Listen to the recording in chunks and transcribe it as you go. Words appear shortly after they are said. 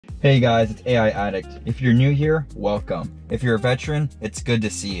Hey guys, it's AI Addict. If you're new here, welcome. If you're a veteran, it's good to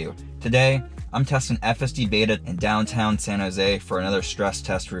see you. Today, I'm testing FSD beta in downtown San Jose for another stress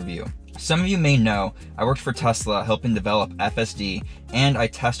test review. Some of you may know I worked for Tesla helping develop FSD, and I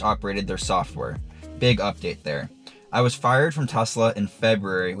test operated their software. Big update there. I was fired from Tesla in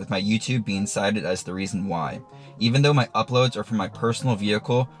February with my YouTube being cited as the reason why. Even though my uploads are from my personal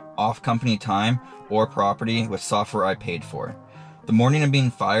vehicle, off company time, or property with software I paid for. The morning of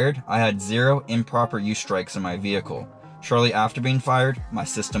being fired, I had 0 improper use strikes in my vehicle. Shortly after being fired, my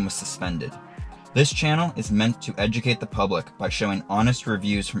system was suspended. This channel is meant to educate the public by showing honest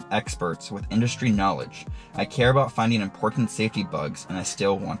reviews from experts with industry knowledge. I care about finding important safety bugs, and I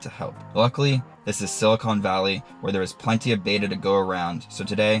still want to help. Luckily, this is Silicon Valley, where there is plenty of beta to go around, so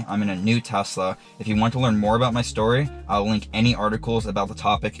today I'm in a new Tesla. If you want to learn more about my story, I'll link any articles about the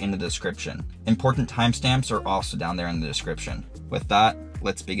topic in the description. Important timestamps are also down there in the description. With that,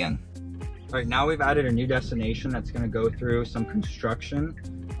 let's begin. All right, now we've added a new destination that's going to go through some construction.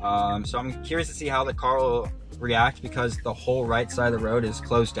 So I'm curious to see how the car will react because the whole right side of the road is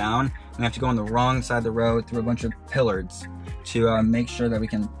closed down. And we have to go on the wrong side of the road through a bunch of pillards to make sure that we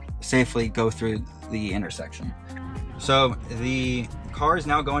can safely go through the intersection. So the car is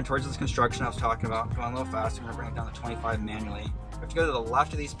now going towards this construction I was talking about. Going a little faster. I'm going to bring it down to 25 manually. We have to go to the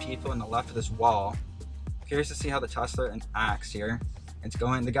left of these people and the left of this wall. I'm curious to see how the Tesla acts here. It's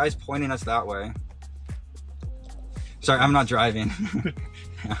going, the guy's pointing us that way. Sorry, I'm not driving.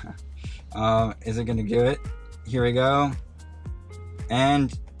 Is it gonna do it? Here we go.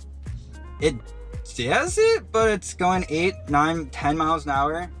 And it does it, but it's going 8, 9, 10 miles an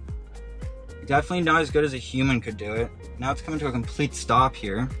hour. Definitely not as good as a human could do it. Now it's coming to a complete stop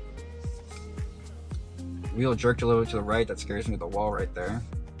here. Wheel jerked a little bit to the right. That scares me, the wall right there.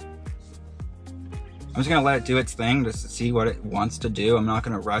 I'm just gonna let it do its thing just to see what it wants to do. I'm not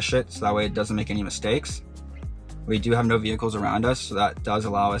gonna rush it, so that way it doesn't make any mistakes. We do have no vehicles around us, so that does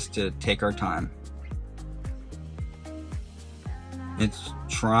allow us to take our time. It's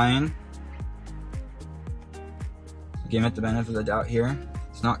trying. Give it the benefit of the doubt here.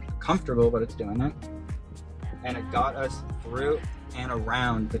 It's not comfortable, but it's doing it. And it got us through and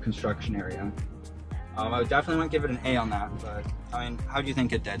around the construction area. I would definitely wouldn't give it an A on that, but I mean, how do you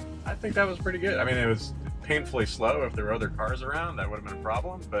think it did? I think that was pretty good. I mean, it was painfully slow. If there were other cars around, that would have been a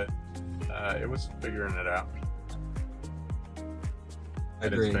problem, but it was figuring it out.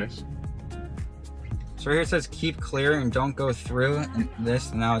 Agreed. So here it says keep clear and don't go through, and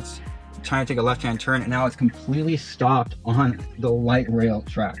this, and now it's trying to take a left-hand turn, and now it's completely stopped on the light rail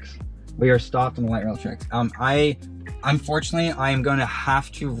tracks. We are stopped on the light rail tracks. Unfortunately, I am going to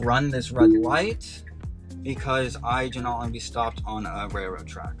have to run this red light because I do not want to be stopped on a railroad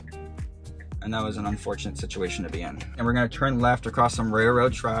track. And that was an unfortunate situation to be in. And we're going to turn left across some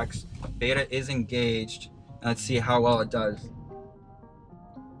railroad tracks. Beta is engaged. And let's see how well it does.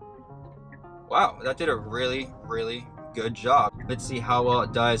 Wow, that did a really, really good job. Let's see how well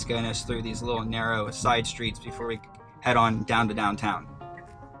it does getting us through these little narrow side streets before we head on down to downtown.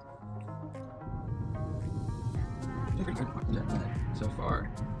 So far.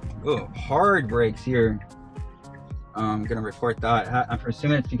 Oh, hard brakes here. I'm gonna report that. I'm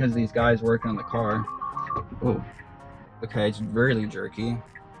assuming it's because of these guys working on the car. Oh, okay, it's really jerky.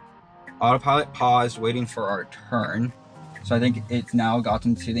 Autopilot paused, waiting for our turn. So I think it's now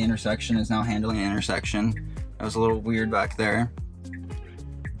gotten to the intersection, is now handling the intersection. That was a little weird back there.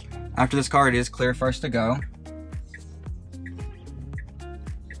 After this car, it is clear for us to go.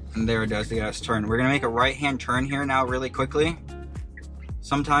 And there it does to get us turned. We're gonna make a right-hand turn here now really quickly.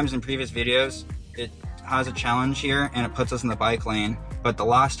 Sometimes in previous videos, it has a challenge here and it puts us in the bike lane, but the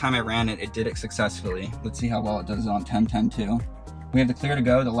last time I ran it, it did it successfully. Let's see how well it does on 10-10-2. We have the clear to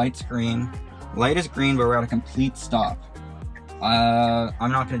go, the light's green. Light is green, but we're at a complete stop.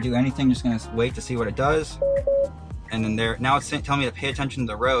 I'm not gonna do anything, just gonna wait to see what it does. And then there, now it's telling me to pay attention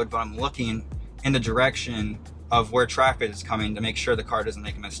to the road, but I'm looking in the direction of where traffic is coming to make sure the car doesn't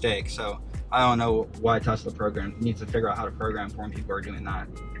make a mistake. So I don't know why Tesla program needs to figure out how to program for when people are doing that.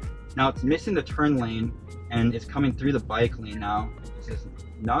 Now it's missing the turn lane and it's coming through the bike lane now. This is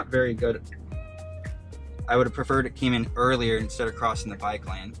not very good. I would have preferred it came in earlier instead of crossing the bike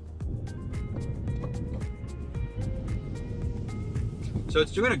lane. So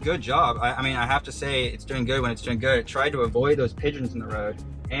it's doing a good job. I mean, I have to say it's doing good when it's doing good. It tried to avoid those pigeons in the road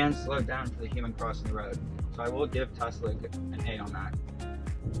and slow down for the human crossing the road. So I will give Tesla an A on that.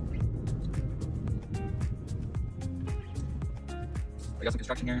 I got some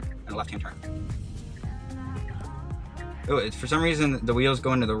construction here and a left-hand turn. Oh, it's, for some reason the wheels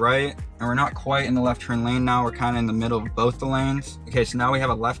going to the right And we're not quite in the left turn lane now. We're kind of in the middle of both the lanes. Okay, so now we have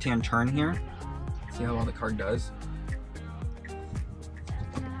a left-hand turn here. See how well the car does.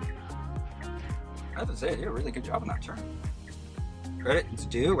 I have to say, they did a really good job on that turn. Credit is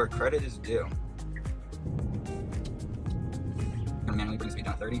due where credit is due. I'm gonna manually bring the speed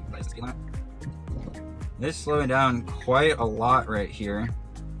down to 30. That's the speed limit. It is slowing down quite a lot right here.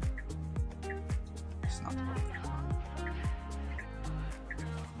 It's not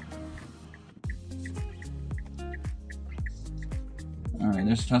Alright,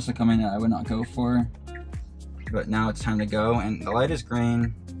 there's a Tesla coming that I would not go for. But now it's time to go, and the light is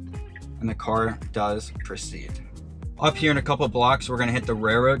green, and the car does proceed. Up here in a couple of blocks, we're gonna hit the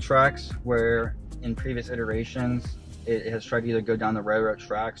railroad tracks, where in previous iterations, it has tried to either go down the railroad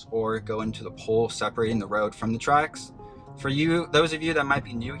tracks or go into the pole separating the road from the tracks. For you, those of you that might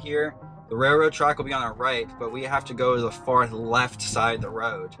be new here, the railroad track will be on our right, but we have to go to the far left side of the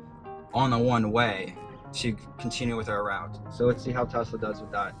road on the one way to continue with our route. So let's see how Tesla does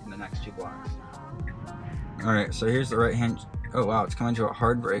with that in the next 2 blocks. All right, so here's the right hand. Oh wow, it's coming to a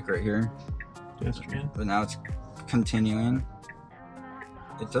hard brake right here. Yes, man. But now it's continuing.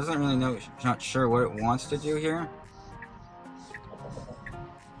 It doesn't really know, not sure what it wants to do here.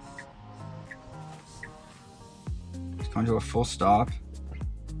 It's coming to a full stop.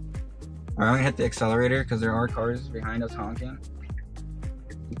 All right, I'm gonna hit the accelerator because there are cars behind us honking.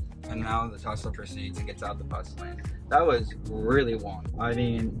 And now the Tesla proceeds and gets out the bus lane. That was really long. I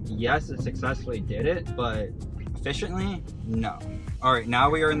mean, yes, it successfully did it, but efficiently, no. All right, now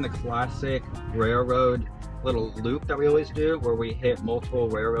we are in the classic railroad little loop that we always do, where we hit multiple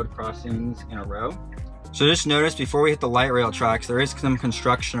railroad crossings in a row. So just notice before we hit the light rail tracks, there is some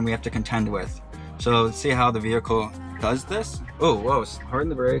construction we have to contend with. So let's see how the vehicle does this. Oh, whoa, harden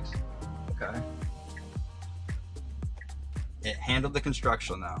the brakes. Okay. It handled the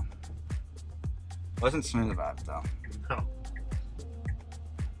construction though. Wasn't smooth about it though. No.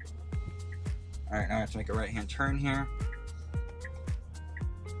 Alright, now I have to make a right-hand turn here.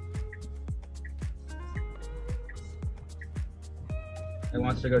 It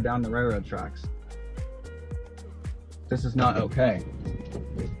wants to go down the railroad tracks. This is not okay.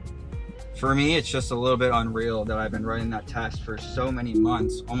 For me, it's just a little bit unreal that I've been running that test for so many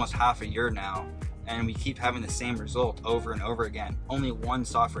months, almost half a year now, and we keep having the same result over and over again. Only one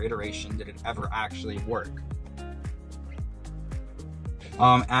software iteration did it ever actually work.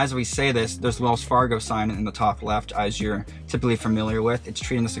 As we say this, there's the Wells Fargo sign in the top left, as you're typically familiar with. It's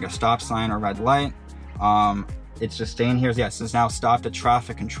treating this like a stop sign or red light. It's just staying here. Yes, it's now stopped at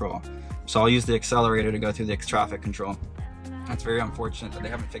traffic control. So I'll use the accelerator to go through the traffic control. That's very unfortunate that they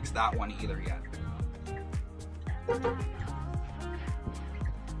haven't fixed that one either yet.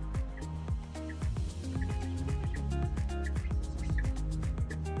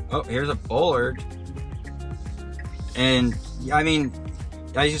 Oh, here's a Bollard. And I mean,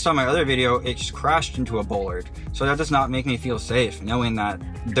 as you saw in my other video, it just crashed into a Bollard. So that does not make me feel safe, knowing that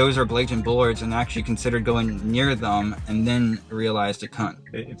those are blatant Bollards and actually considered going near them and then realized it couldn't.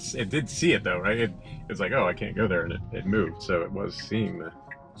 It did see it though, right? It's like, oh, I can't go there, and it moved, so it was seeing the...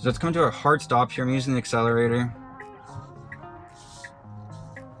 So it's coming to a hard stop here. I'm using the accelerator.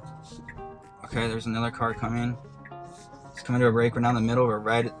 Okay, there's another car coming. It's coming to a brake. We're now in the middle of a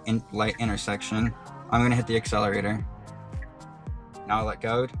red light intersection. I'm gonna hit the accelerator. Now I let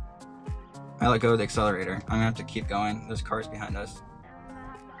go. I let go of the accelerator. I'm gonna have to keep going. There's cars behind us.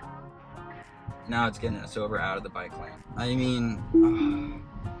 Now it's getting us over out of the bike lane. I mean,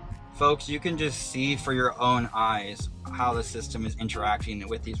 folks, you can just see for your own eyes how the system is interacting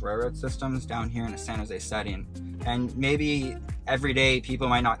with these railroad systems down here in a San Jose setting. And maybe every day people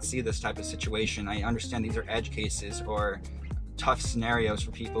might not see this type of situation. I understand these are edge cases or tough scenarios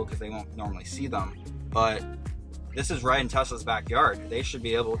for people because they won't normally see them. But this is right in Tesla's backyard. They should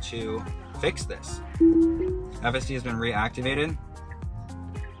be able to fix this. FSD has been reactivated.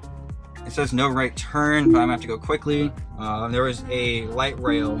 It says no right turn, but I'm gonna have to go quickly. There was a light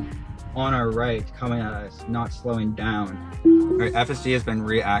rail on our right coming at us, not slowing down. All right, FSD has been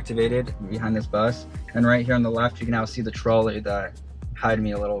reactivated behind this bus. And right here on the left, you can now see the trolley that had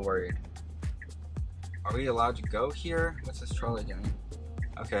me a little worried. Are we allowed to go here? What's this trolley doing?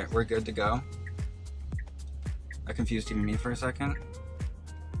 Okay, we're good to go. I confused even me for a second.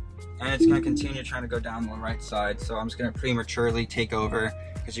 And it's gonna continue trying to go down the right side, so I'm just gonna prematurely take over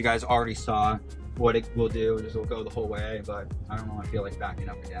because you guys already saw what it will do. It will go the whole way, but I don't know, I feel like backing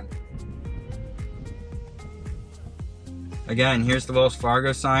up again. Again, here's the Wells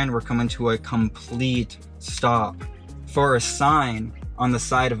Fargo sign. We're coming to a complete stop for a sign on the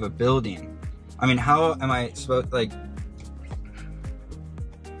side of a building. I mean, how am I supposed, like, do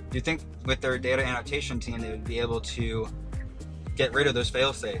you think with their data annotation team, they would be able to get rid of those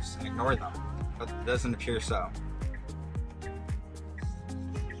fail-safes and ignore them, but it doesn't appear so.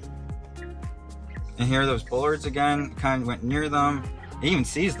 And here are those Bollards again, kind of went near them. It even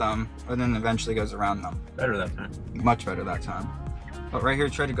sees them, but then eventually goes around them. Better that time. Much better that time. But right here,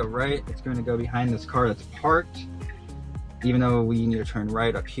 try to go right. It's going to go behind this car that's parked, even though we need to turn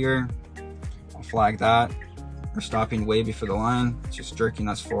right up here. I'll flag that. We're stopping way before the line. It's just jerking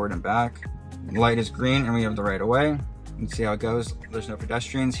us forward and back. The light is green and we have the right of way. You can see how it goes. There's no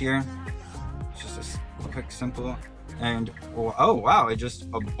pedestrians here. It's just a quick, simple. And oh wow, it just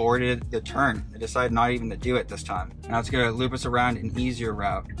aborted the turn. It decided not even to do it this time. Now it's gonna loop us around an easier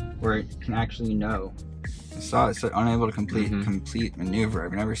route where it can actually know. I saw it said unable to complete complete maneuver.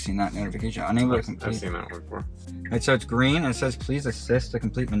 I've never seen that notification. Unable to complete. I've seen that one before. Right, so it's green and it says please assist to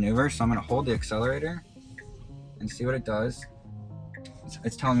complete maneuver. So I'm gonna hold the accelerator and see what it does.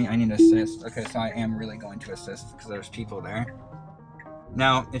 It's telling me I need to assist. Okay, so I am really going to assist because there's people there.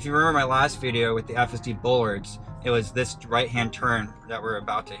 Now, if you remember my last video with the FSD Bollards, it was this right-hand turn that we're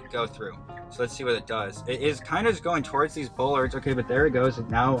about to go through. So let's see what it does. It is kind of going towards these Bollards. Okay, but there it goes. It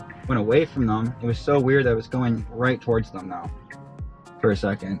now went away from them. It was so weird that it was going right towards them now. For a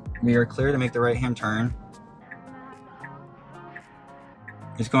second. We are clear to make the right-hand turn.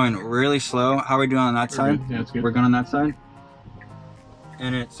 It's going really slow. How are we doing on that side? Good. Yeah, it's good. We're good on that side.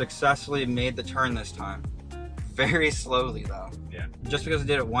 And it successfully made the turn this time. Very slowly though. Yeah. Just because it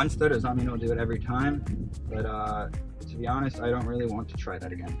did it once though does not mean it'll do it every time. But to be honest, I don't really want to try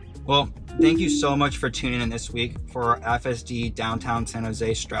that again. Well, thank you so much for tuning in this week for our FSD Downtown San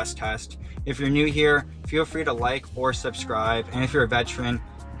Jose stress test. If you're new here, feel free to like or subscribe. And if you're a veteran,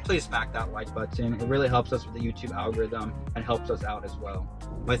 please smack that like button. It really helps us with the YouTube algorithm and helps us out as well.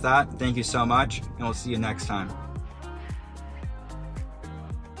 With that, thank you so much, and we'll see you next time.